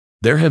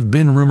There have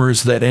been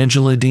rumors that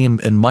Angela Deem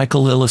and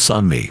Michael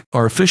Ilesanmi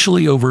are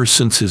officially over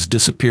since his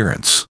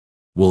disappearance.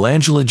 Will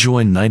Angela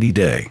join 90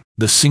 Day,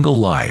 the single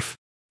life?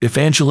 If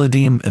Angela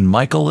Deem and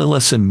Michael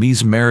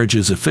Ilesanmi's marriage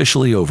is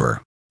officially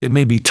over, it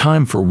may be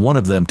time for one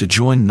of them to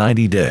join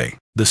 90 Day,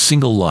 the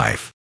single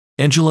life.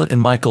 Angela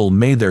and Michael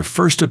made their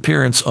first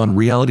appearance on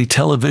reality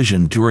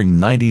television during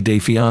 90 Day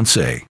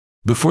Fiancé,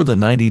 before the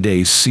 90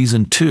 Days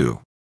Season 2.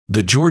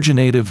 The Georgia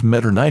native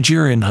met her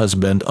Nigerian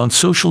husband on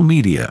social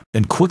media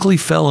and quickly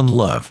fell in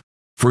love.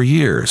 For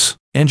years,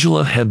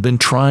 Angela had been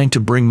trying to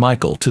bring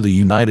Michael to the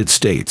United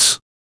States.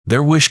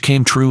 Their wish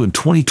came true in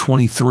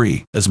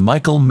 2023 as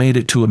Michael made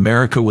it to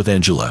America with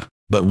Angela,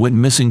 but went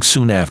missing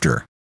soon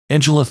after.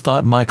 Angela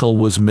thought Michael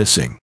was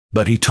missing,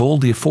 but he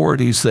told the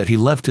authorities that he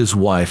left his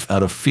wife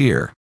out of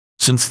fear.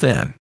 Since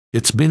then,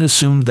 it's been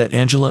assumed that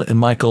Angela and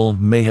Michael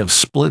may have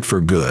split for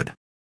good.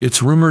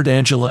 It's rumored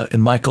Angela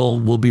and Michael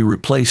will be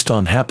replaced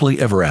on Happily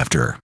Ever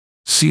After.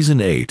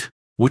 Season 8,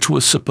 which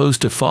was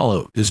supposed to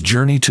follow his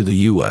journey to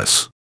the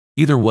US.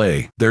 Either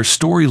way, their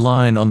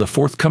storyline on the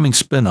forthcoming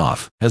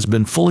spin-off has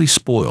been fully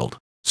spoiled,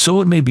 so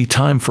it may be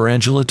time for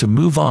Angela to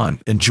move on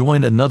and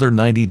join another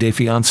 90 Day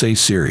Fiancé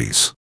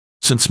series.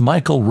 Since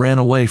Michael ran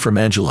away from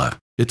Angela,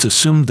 it's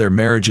assumed their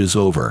marriage is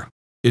over.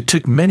 It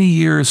took many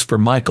years for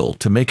Michael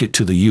to make it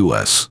to the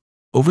US.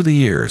 Over the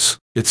years,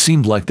 it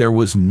seemed like there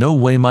was no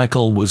way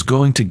Michael was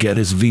going to get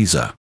his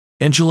visa.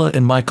 Angela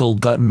and Michael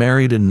got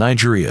married in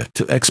Nigeria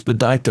to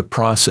expedite the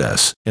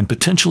process and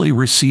potentially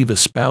receive a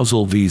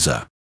spousal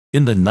visa.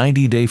 In the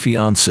 90 Day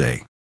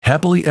Fiancé,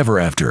 Happily Ever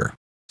After,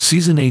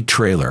 Season 8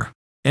 trailer,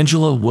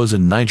 Angela was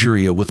in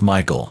Nigeria with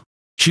Michael.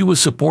 She was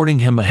supporting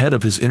him ahead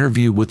of his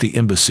interview with the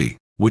embassy,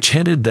 which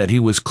hinted that he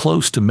was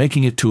close to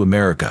making it to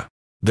America.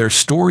 Their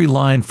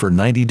storyline for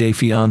 90 Day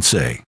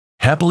Fiancé,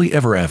 Happily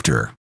Ever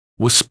After,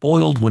 was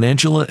spoiled when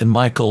Angela and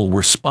Michael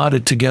were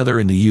spotted together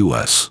in the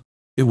US.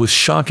 It was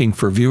shocking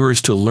for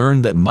viewers to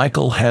learn that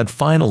Michael had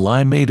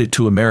finally made it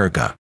to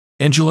America.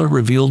 Angela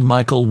revealed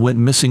Michael went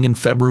missing in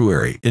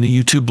February in a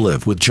YouTube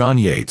live with John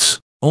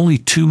Yates, only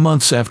 2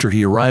 months after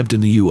he arrived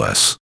in the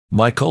US.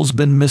 Michael's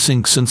been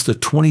missing since the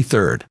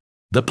 23rd.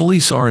 The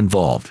police are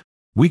involved.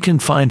 We can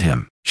find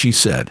him, she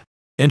said.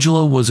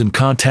 Angela was in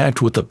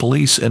contact with the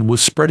police and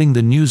was spreading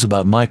the news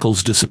about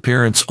Michael's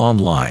disappearance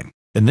online,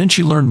 and then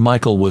she learned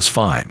Michael was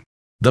fine.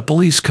 The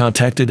police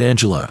contacted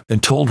Angela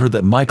and told her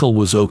that Michael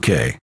was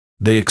okay.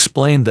 They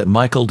explained that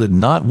Michael did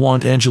not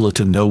want Angela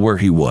to know where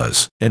he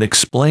was, and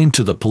explained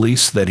to the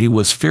police that he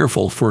was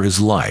fearful for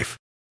his life.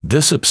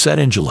 This upset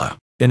Angela,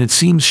 and it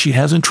seems she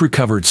hasn't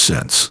recovered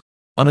since.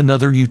 On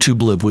another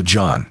YouTube live with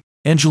John,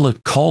 Angela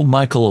called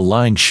Michael a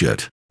lying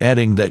shit,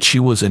 adding that she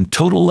was in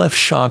total left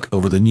shock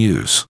over the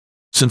news.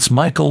 Since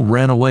Michael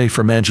ran away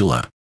from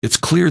Angela, it's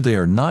clear they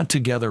are not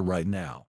together right now.